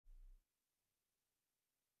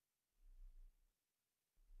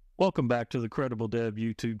Welcome back to the Credible Dev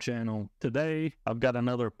YouTube channel. Today, I've got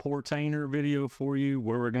another Portainer video for you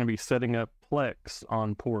where we're going to be setting up Plex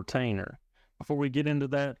on Portainer. Before we get into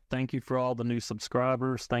that, thank you for all the new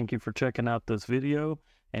subscribers. Thank you for checking out this video,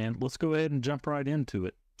 and let's go ahead and jump right into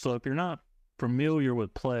it. So if you're not familiar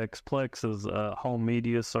with Plex, Plex is a home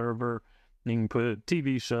media server. You can put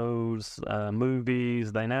TV shows,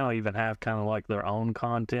 movies. They now even have kind of like their own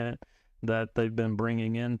content that they've been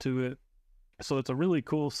bringing into it. So it's a really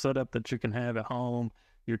cool setup that you can have at home.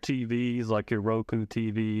 Your TVs, like your Roku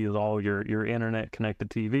TVs, all your internet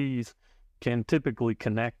connected TVs can typically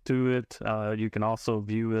connect to it. You can also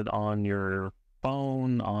view it on your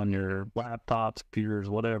phone, on your laptops,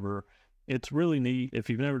 computers, whatever. It's really neat. If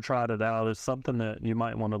you've never tried it out, it's something that you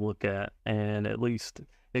might want to look at and at least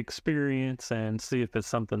experience and see if it's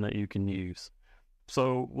something that you can use.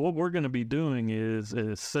 So what we're going to be doing is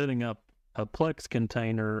setting up a Plex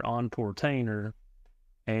container on Portainer,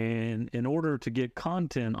 and in order to get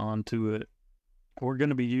content onto it, we're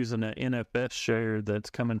going to be using an NFS share that's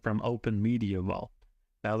coming from Open Media Vault.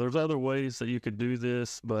 Now, there's other ways that you could do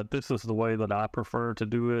this, but this is the way that I prefer to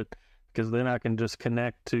do it, because then I can just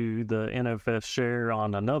connect to the NFS share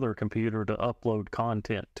on another computer to upload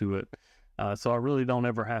content to it. So I really don't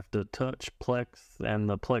ever have to touch Plex and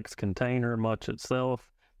the Plex container much itself.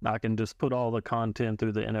 I can just put all the content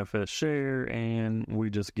through the NFS share and we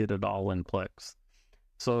just get it all in Plex.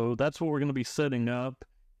 So that's what we're going to be setting up,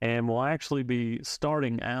 and we'll actually be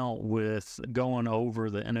starting out with going over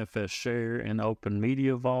the NFS share in Open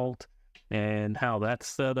Media Vault and how that's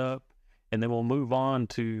set up, and then we'll move on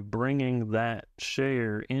to bringing that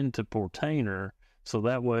share into Portainer, so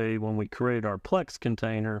that way when we create our Plex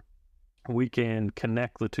container, we can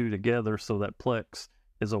connect the two together so that Plex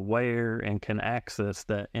is aware and can access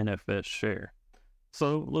that NFS share.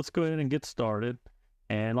 So let's go ahead and get started.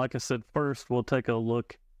 And like I said, first we'll take a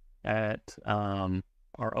look at our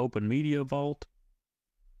Open Media Vault.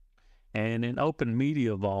 And in Open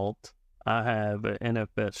Media Vault, I have an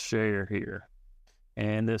NFS share here.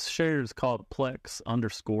 And this share is called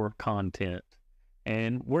Plex_content.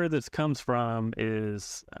 And where this comes from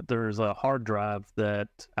is there's a hard drive that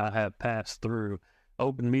I have passed through.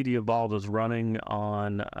 Open Media Vault is running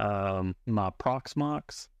on my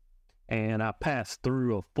Proxmox, and I passed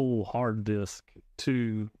through a full hard disk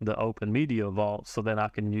to the Open Media Vault so that I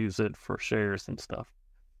can use it for shares and stuff.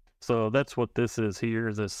 So that's what this is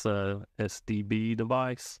here. This SDB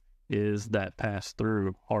device is that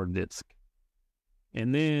pass-through hard disk.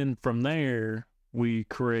 And then from there, we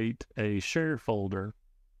create a share folder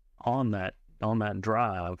on that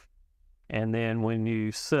drive. And then when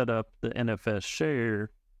you set up the NFS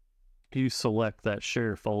share, you select that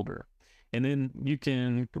share folder. And then you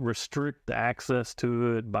can restrict the access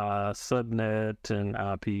to it by subnet and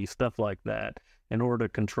IP, stuff like that, in order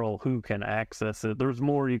to control who can access it. There's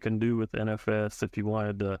more you can do with NFS if you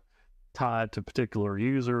wanted to tie it to particular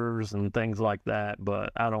users and things like that,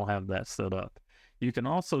 but I don't have that set up. You can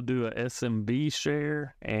also do a SMB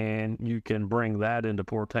share, and you can bring that into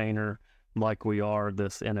Portainer like we are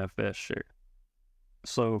this NFS share.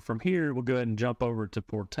 So from here, we'll go ahead and jump over to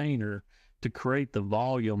Portainer to create the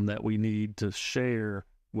volume that we need to share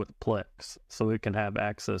with Plex so it can have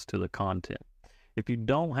access to the content. If you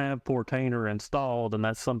don't have Portainer installed and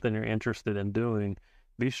that's something you're interested in doing,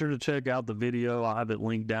 be sure to check out the video. I'll have it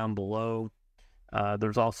linked down below.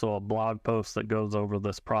 There's also a blog post that goes over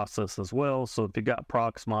this process as well. So if you got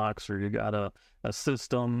Proxmox or you got a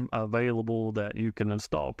system available that you can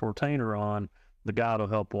install Portainer on, the guide will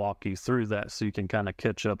help walk you through that so you can kind of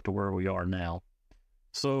catch up to where we are now.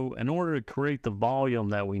 So in order to create the volume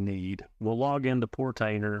that we need, we'll log into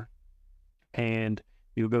Portainer and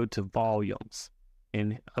you'll go to volumes.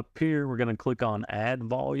 And up here, we're going to click on add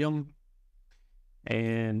volume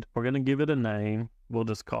and we're going to give it a name. We'll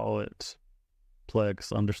just call it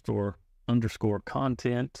Plex_content.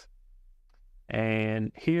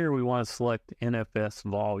 And here we want to select NFS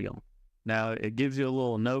volume. Now it gives you a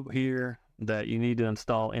little note here that you need to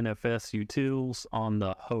install NFS utils on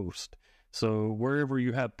the host. So wherever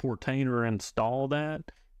you have Portainer installed at,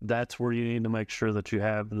 that's where you need to make sure that you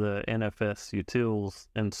have the NFS utils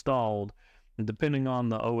installed. And depending on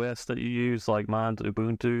the OS that you use, like mine's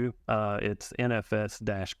Ubuntu, it's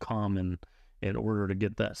NFS-common. In order to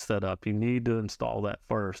get that set up, you need to install that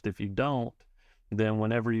first. If you don't, then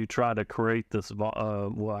whenever you try to create this,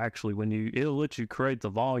 it'll let you create the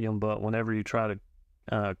volume, but whenever you try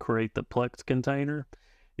to create the Plex container,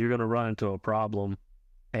 you're going to run into a problem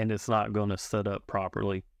and it's not going to set up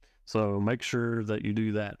properly. So make sure that you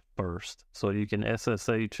do that first so you can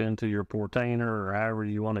SSH into your Portainer or however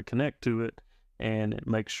you want to connect to it and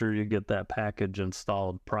make sure you get that package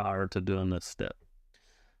installed prior to doing this step.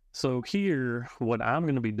 So here, what I'm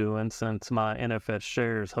going to be doing, since my NFS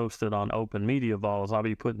share is hosted on Open Media Vault, is I'll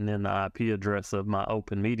be putting in the IP address of my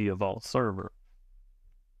Open Media Vault server.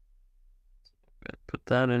 Put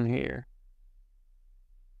that in here.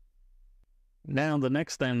 Now, the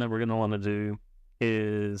next thing that we're going to want to do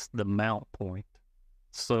is the mount point.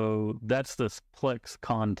 So that's this Plex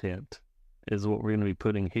content is what we're going to be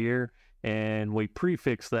putting here. And we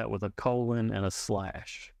prefix that with a colon and a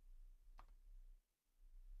slash.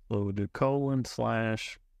 So we'll do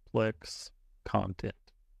 :/Plex content.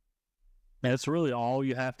 That's really all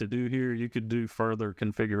you have to do here. You could do further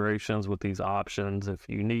configurations with these options if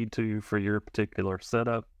you need to for your particular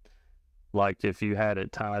setup. Like if you had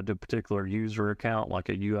it tied to a particular user account, like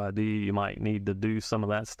a UID, you might need to do some of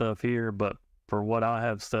that stuff here. But for what I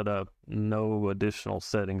have set up, no additional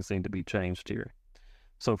settings need to be changed here.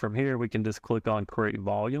 So from here, we can just click on Create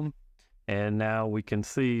Volume. And now we can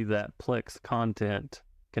see that Plex content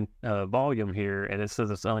volume here, and it says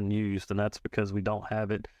it's unused, and that's because we don't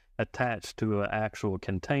have it attached to an actual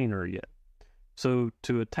container yet. So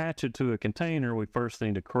to attach it to a container, we first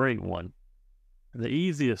need to create one. The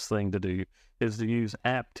easiest thing to do is to use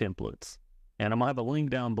app templates, and I'm gonna have a link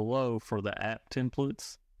down below for the app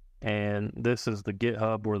templates, and this is the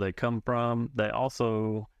GitHub where they come from. They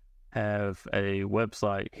also have a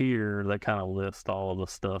website here that kind of lists all of the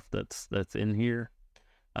stuff that's in here.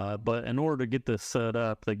 But in order to get this set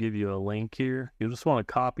up, they give you a link here. You just want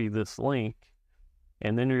to copy this link,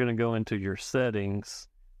 and then you're going to go into your settings,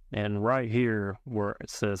 and right here where it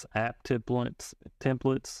says app templates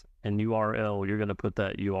and URL, you're going to put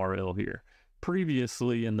that URL here.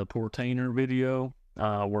 Previously in the Portainer video,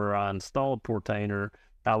 where I installed Portainer,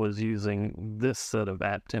 I was using this set of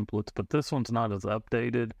app templates, but this one's not as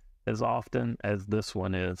updated as often as this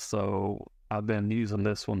one is. So I've been using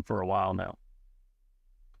this one for a while now.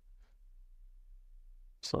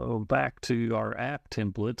 So back to our app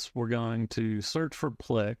templates, we're going to search for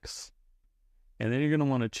Plex, and then you're going to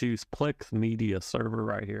want to choose Plex Media Server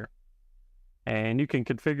right here. And you can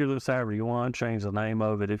configure this however you want, change the name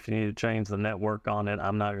of it. If you need to change the network on it,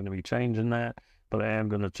 I'm not going to be changing that, but I am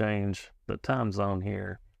going to change the time zone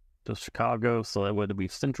here to Chicago, so that would be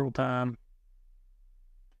Central Time.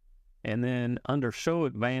 And then under Show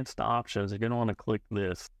Advanced Options, you're going to want to click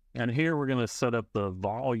this. And here we're going to set up the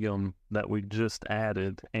volume that we just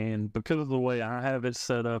added. And because of the way I have it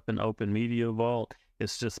set up in Open Media Vault,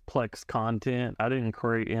 it's just Plex content. I didn't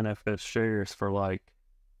create NFS shares for like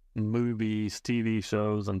movies, TV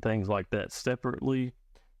shows, and things like that separately.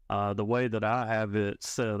 The way that I have it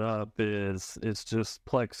set up is it's just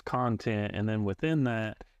Plex content. And then within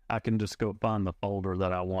that, I can just go find the folder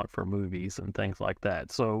that I want for movies and things like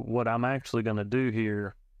that. So what I'm actually going to do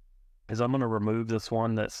here is I'm going to remove this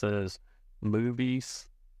one that says movies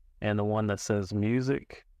and the one that says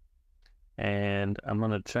music. And I'm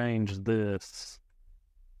going to change this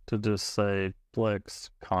to just say Plex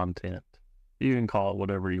content. You can call it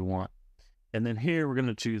whatever you want. And then here we're going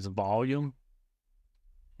to choose volume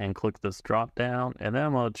and click this drop down. And then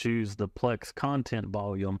I'm going to choose the Plex content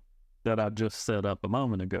volume that I just set up a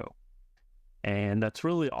moment ago. And that's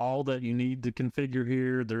really all that you need to configure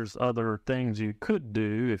here. There's other things you could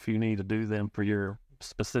do if you need to do them for your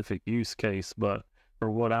specific use case, but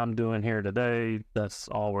for what I'm doing here today, that's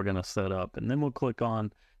all we're going to set up. And then we'll click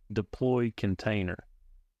on Deploy Container.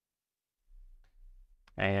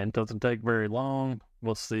 And it doesn't take very long.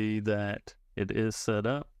 We'll see that it is set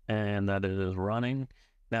up and that it is running.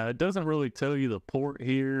 Now, it doesn't really tell you the port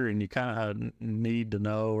here, and you kind of need to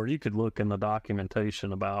know, or you could look in the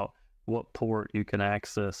documentation about what port you can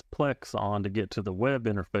access Plex on to get to the web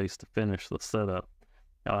interface to finish the setup.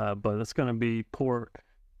 But it's going to be port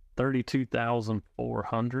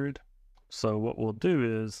 32,400. So what we'll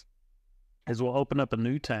do is we'll open up a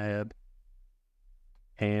new tab,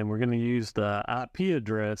 and we're going to use the IP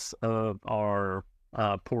address of our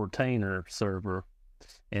Portainer server,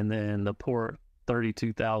 and then the port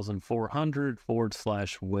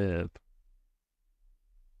 32,400/web.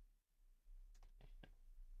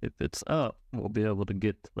 If it's up, we'll be able to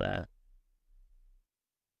get to that.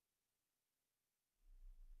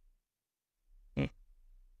 Got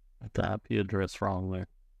the IP address wrong there.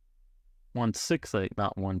 168,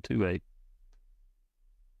 not 128.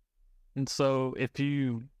 And so if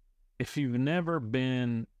you've never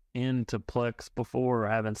been into Plex before or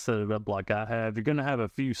haven't set it up like I have, you're going to have a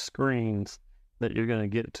few screens that you're going to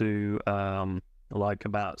get to, like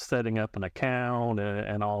about setting up an account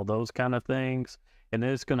and all those kind of things. And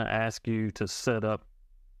it's going to ask you to set up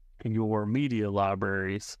your media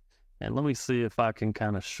libraries. And let me see if I can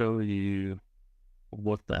kind of show you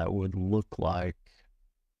what that would look like.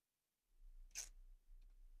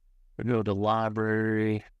 We go to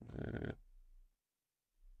library,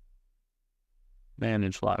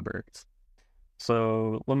 manage libraries.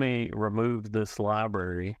 So let me remove this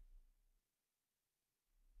library.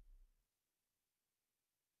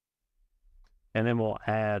 And then we'll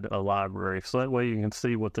add a library. So that way you can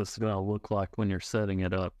see what this is going to look like when you're setting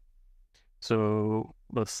it up. So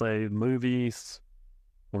let's say movies.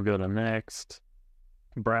 We'll go to next,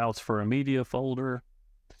 browse for a media folder.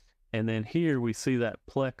 And then here we see that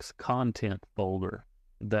Plex content folder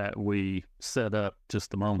that we set up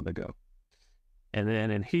just a moment ago. And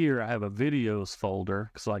then in here, I have a videos folder.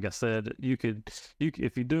 Because like I said, you could,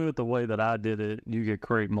 if you do it the way that I did it, you could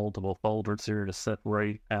create multiple folders here to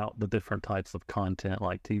separate out the different types of content,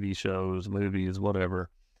 like TV shows, movies, whatever.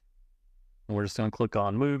 And we're just going to click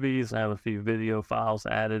on movies, have a few video files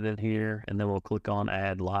added in here, and then we'll click on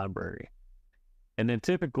add library. And then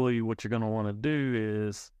typically what you're going to want to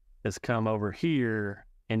do is come over here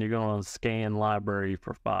and you're going to scan library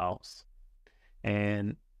for files.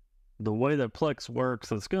 And the way that Plex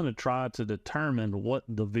works, it's going to try to determine what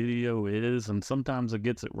the video is, and sometimes it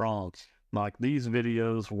gets it wrong. Like these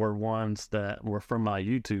videos were ones that were from my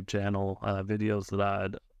YouTube channel, videos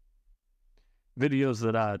that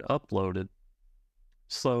I'd uploaded.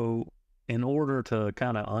 So in order to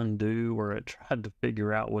kind of undo where it tried to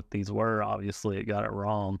figure out what these were, obviously it got it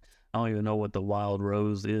wrong. I don't even know what the Wild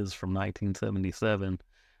Rose is from 1977,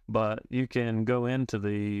 but you can go into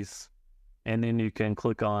these and then you can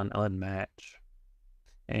click on unmatch,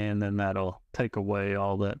 and then that'll take away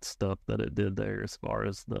all that stuff that it did there as far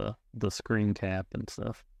as the screen cap and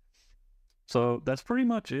stuff. So that's pretty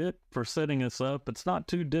much it for setting this up. It's not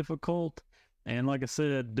too difficult. And like I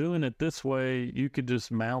said, doing it this way, you could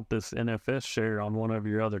just mount this NFS share on one of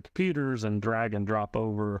your other computers and drag and drop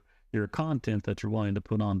over your content that you're wanting to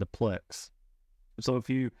put onto Plex. So if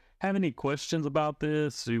you have any questions about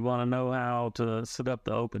this, you want to know how to set up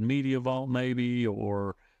the Open Media Vault maybe,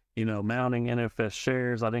 or, you know, mounting NFS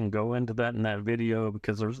shares, I didn't go into that in that video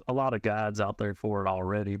because there's a lot of guides out there for it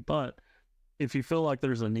already. But if you feel like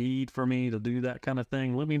there's a need for me to do that kind of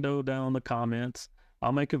thing, let me know down in the comments.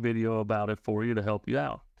 I'll make a video about it for you to help you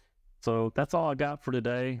out. So that's all I got for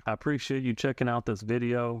today. I appreciate you checking out this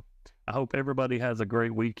video. I hope everybody has a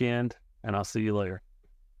great weekend, and I'll see you later.